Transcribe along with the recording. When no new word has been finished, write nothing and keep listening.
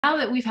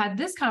that we've had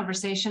this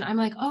conversation, I'm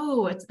like,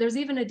 oh, there's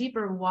even a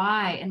deeper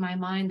why in my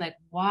mind, like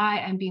why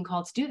I'm being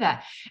called to do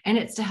that. And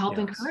it's to help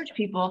encourage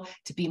people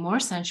to be more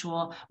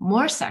sensual,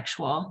 more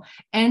sexual,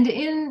 and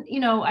in,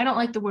 I don't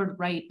like the word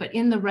right, but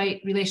in the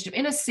right relationship,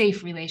 in a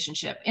safe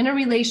relationship, in a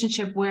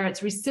relationship where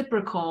it's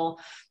reciprocal,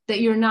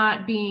 that you're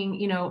not being,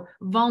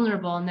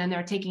 vulnerable and then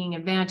they're taking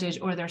advantage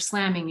or they're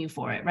slamming you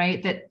for it,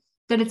 right? That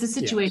it's a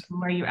situation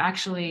where you're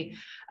actually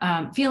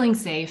feeling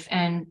safe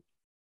and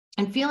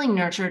feeling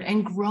nurtured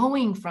and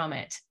growing from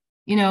it.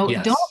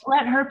 Don't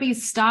let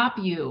herpes stop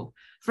you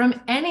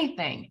from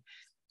anything,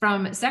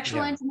 from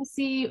sexual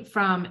intimacy,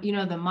 from,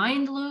 the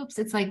mind loops.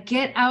 It's like,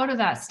 get out of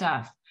that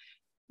stuff.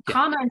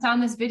 Comment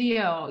on this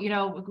video,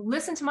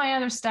 listen to my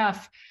other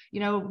stuff,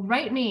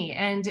 write me,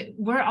 and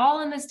we're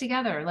all in this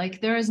together.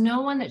 Like, there is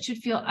no one that should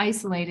feel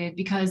isolated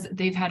because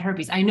they've had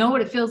herpes. I know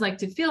what it feels like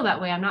to feel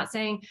that way. I'm not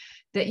saying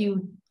that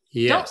you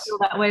don't feel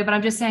that way, but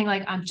I'm just saying,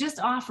 like, I'm just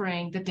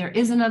offering that there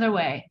is another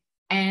way.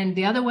 And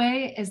the other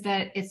way is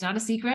that it's not a secret.